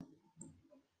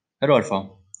Hello Alpha,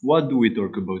 what do we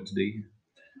talk about today?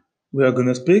 We are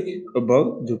gonna speak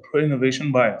about the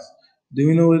pro-innovation bias. Do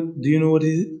you know what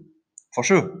is it? For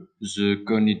sure, the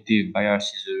cognitive bias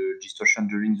is a distortion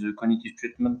during the cognitive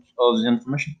treatment of the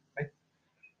information, right?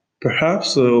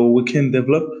 Perhaps we can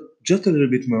develop just a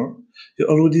little bit more. You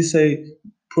already say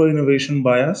pro-innovation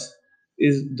bias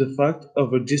is the fact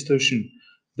of a distortion,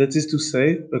 that is to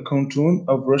say, a contour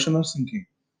of rational thinking.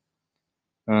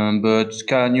 But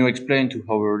can you explain to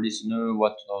our listener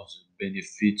what are the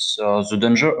benefits or the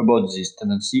danger about this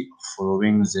tendency of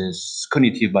following these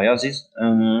cognitive biases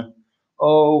and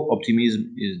how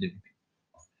optimism is developed?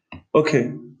 Okay,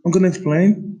 I'm gonna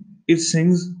explain each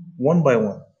things one by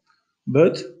one,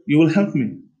 but you will help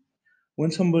me.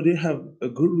 When somebody have a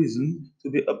good reason to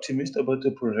be optimistic about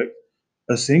a project,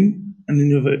 a thing, an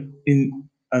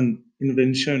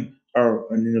invention or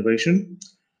an innovation,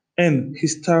 and he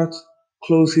starts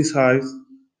close his eyes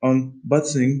on bad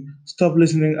thing, stop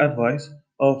listening advice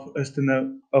of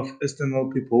external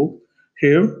people.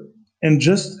 Here and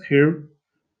just here,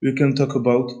 we can talk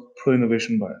about pro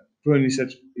innovation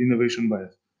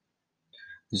bias.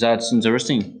 That's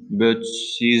interesting, but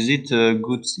is it a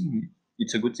good thing?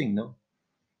 It's a good thing, no?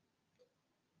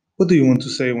 What do you want to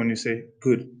say when you say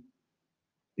good?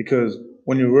 Because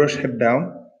when you rush head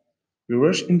down, you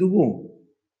rush in the wall.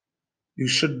 You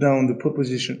shut down the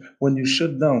proposition. When you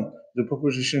shut down the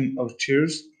proposition of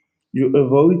cheers, you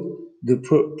avoid the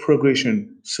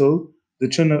progression. So the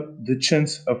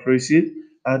chance of receipt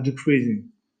are decreasing,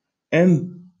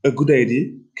 and a good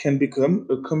idea can become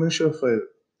a commercial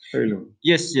failure.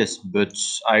 Yes, but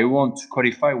I want to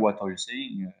qualify what are you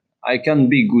saying. I can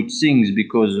be good things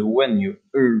because when you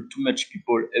hear too much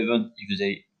people, even if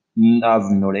they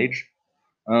have knowledge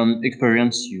and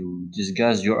experience, you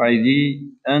disguise your idea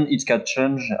and it can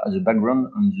change the background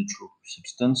and the true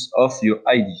substance of your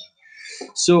idea.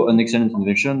 So an excellent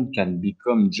invention can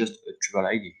become just a trivial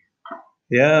idea.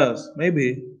 Yes,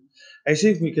 maybe. I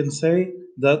think we can say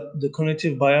that the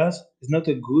cognitive bias is not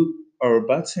a good or a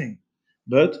bad thing.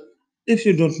 But if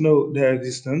you don't know their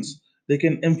existence, they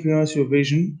can influence your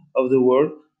vision of the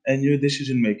world and your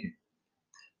decision making.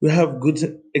 We have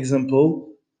good example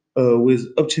with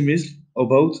optimism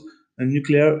about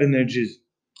nuclear energies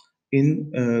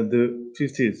in the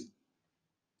 50s.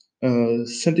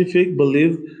 Scientific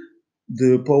believe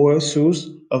the power source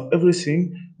of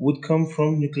everything would come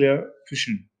from nuclear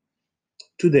fusion.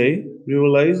 Today, we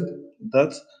realized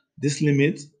that this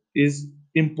limit is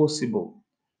impossible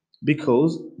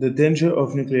because the danger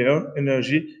of nuclear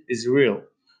energy is real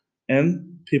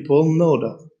and people know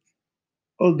that.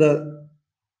 All that,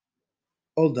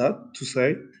 all that to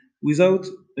say, without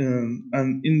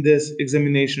an in-depth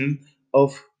examination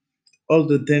of all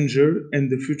the danger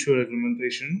and the future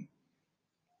reglementation,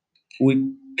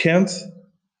 we can't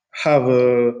have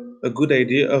a good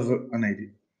idea of an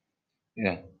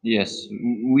idea. Yes,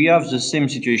 we have the same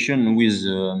situation with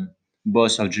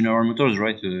boss of General Motors,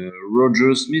 right?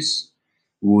 Roger Smith,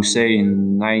 who say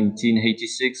in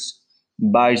 1986,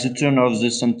 by the turn of the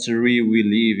century, we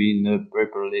live in a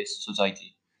paperless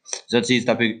society. That is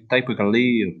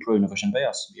typically a pro-innovation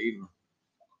bias behavior.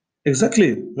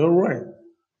 Exactly, you're right.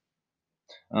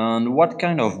 And what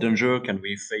kind of danger can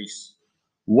we face?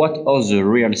 What are the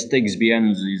real stakes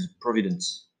behind this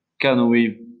providence? Can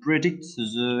we predict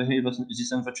this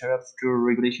eventual future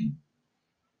regulation?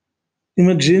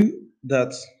 Imagine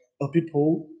that a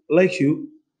people like you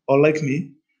or like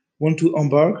me want to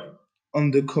embark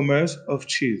on the commerce of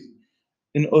cheese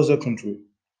in other country.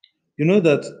 You know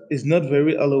that is not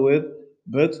very allowed,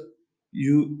 but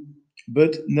you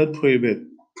but not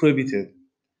prohibited.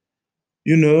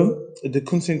 You know the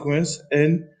consequence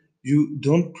and you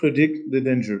don't predict the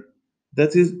danger.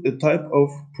 That is a type of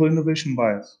pro-innovation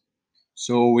bias.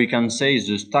 So we can say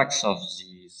the stacks of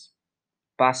this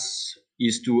path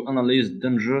is to analyze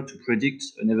danger to predict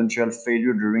an eventual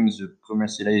failure during the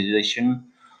commercialization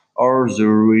or the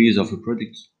release of a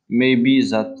product. Maybe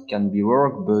that can be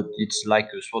work, but it's like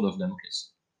a sword of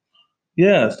Damocles.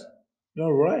 Yes,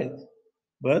 you're right.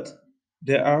 But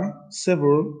there are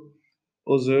several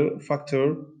other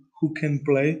factors who can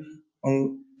play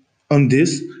on, on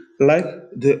this, like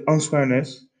the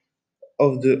awareness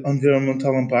of the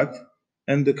environmental impact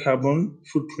and the carbon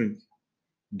footprint.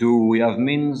 Do we have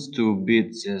means to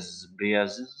beat these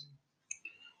biases?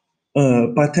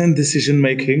 Patent decision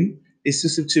making is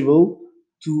susceptible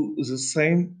to the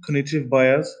same cognitive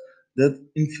bias that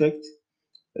infect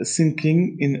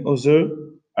thinking in other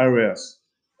areas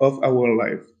of our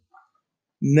life.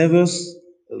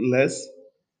 Nevertheless,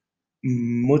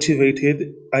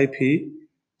 motivated IP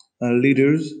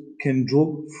leaders can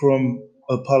draw from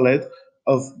a palette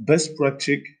of best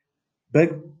practice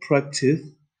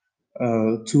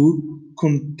to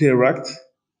counteract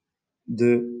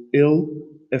the ill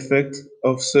effect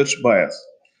of such bias.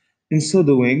 In so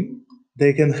doing,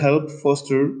 they can help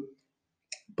foster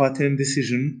pattern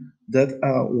decisions that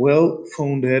are well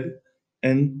founded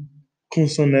and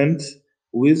consonant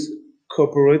with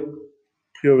corporate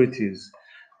priorities.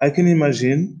 I can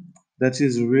imagine that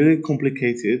is a really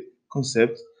complicated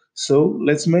concept, so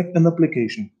let's make an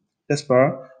application.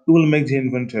 Gaspar, you will make the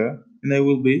inventor, and I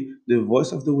will be the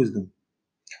voice of the wisdom.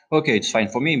 Okay, it's fine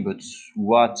for me, but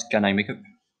what can I make up?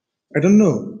 I don't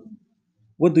know.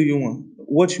 What do you want?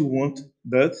 What you want,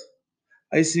 but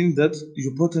I think that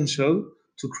your potential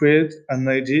to create an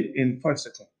idea in 5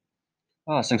 seconds.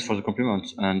 Ah, thanks for the compliment,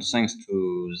 and thanks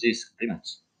to this compliment.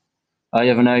 I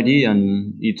have an idea,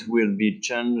 and it will be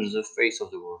change the face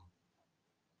of the world.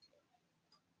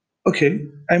 Okay,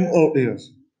 I'm all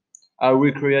ears. I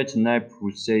will create an app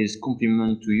which says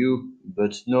compliment to you,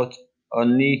 but not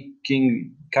only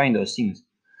kind of things.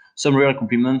 Some real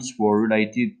compliments were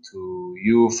related to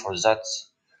you for that.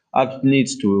 App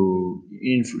needs to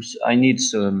I need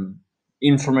some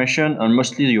information and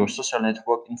mostly your social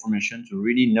network information to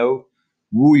really know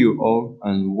who you are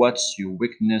and what's your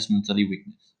weakness, mentally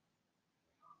weakness.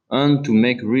 And to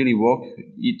make really work,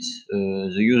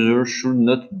 the user should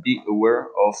not be aware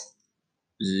of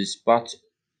this part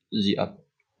the app.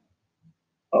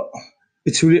 Uh,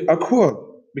 it's really awkward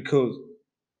because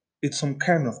it's some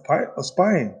kind of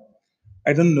spying.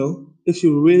 I don't know if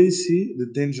you really see the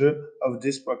danger of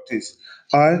this practice.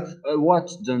 I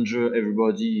What danger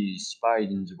everybody is spied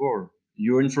in the world?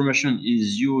 Your information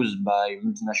is used by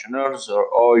multinationals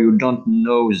or you don't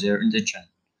know their intention.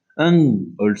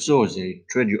 And also they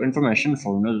trade your information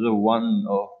for another one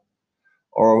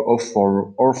or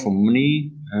for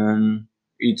money and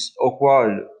it's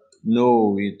awkward.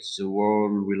 No, it's the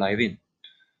world we live in.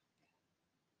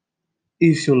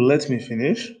 If you let me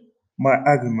finish my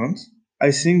argument,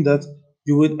 I think that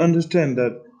you would understand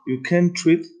that you can't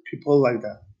treat people like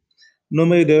that. No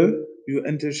matter your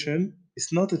intention is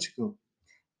not ethical.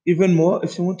 Even more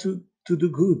if you want to do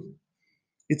good.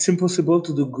 It's impossible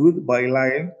to do good by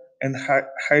lying and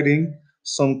hiding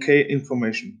some key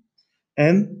information.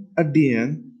 And at the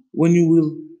end, when you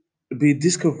will be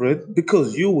discovered,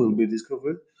 because you will be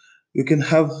discovered, you can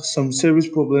have some serious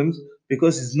problems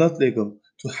because it's not legal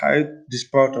to hide this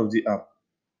part of the app.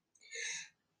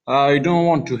 I don't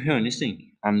want to hear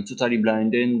anything. I'm totally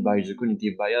blinded by the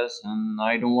cognitive bias and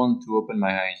I don't want to open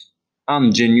my eyes.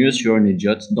 I'm genius, you're an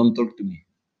idiot, don't talk to me.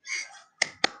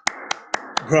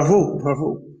 Bravo,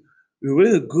 bravo. You're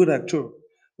really a good actor.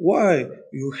 Why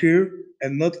you here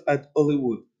and not at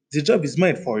Hollywood? The job is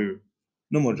made for you.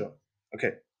 No more job.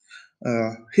 Okay.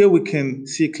 Here we can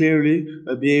see clearly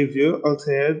a behavior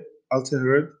altered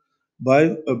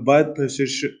by a bad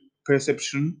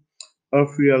perception of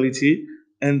reality,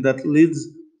 and that leads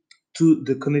to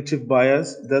the cognitive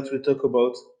bias that we talk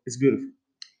about. It's beautiful.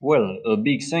 Well, a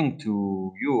big thank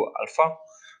to you, Alpha,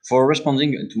 for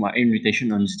responding to my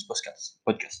invitation on this podcast.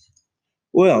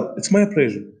 Well, it's my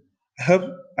pleasure.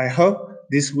 I hope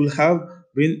this will have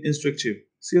been instructive.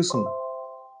 See you soon.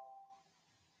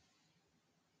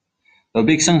 A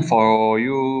big thank for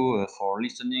you for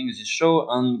listening this show,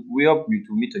 and we hope you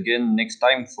to meet again next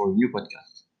time for a new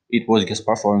podcast. It was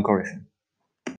Gaspar for encouragement.